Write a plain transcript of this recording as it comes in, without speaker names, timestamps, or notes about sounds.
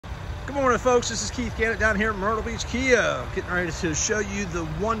Good morning, folks. This is Keith Gannett down here at Myrtle Beach Kia. Getting ready to show you the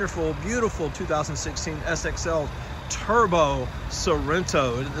wonderful, beautiful 2016 Sxl Turbo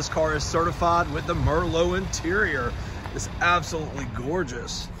Sorento. This car is certified with the Merlot interior. It's absolutely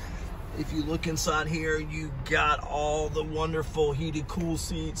gorgeous. If you look inside here, you got all the wonderful heated cool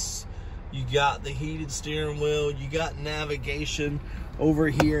seats. You got the heated steering wheel. You got navigation. Over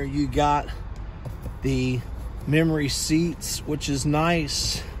here, you got the memory seats, which is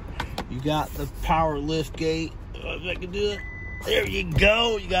nice. You got the power lift gate. If I can do it. There you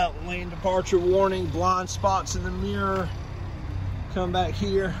go. You got lane departure warning, blind spots in the mirror. Come back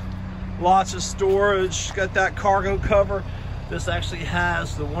here. Lots of storage. Got that cargo cover. This actually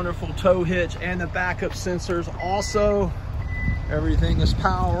has the wonderful tow hitch and the backup sensors. Also, everything is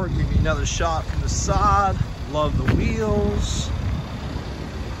power. Give you another shot from the side. Love the wheels.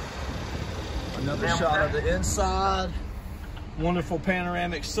 Another shot of the inside. Wonderful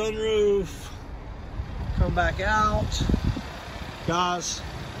panoramic sunroof. Come back out. Guys,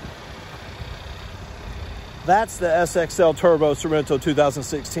 that's the Sxl Turbo Sorento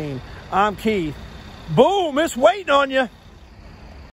 2016. I'm Keith. Boom, it's waiting on you.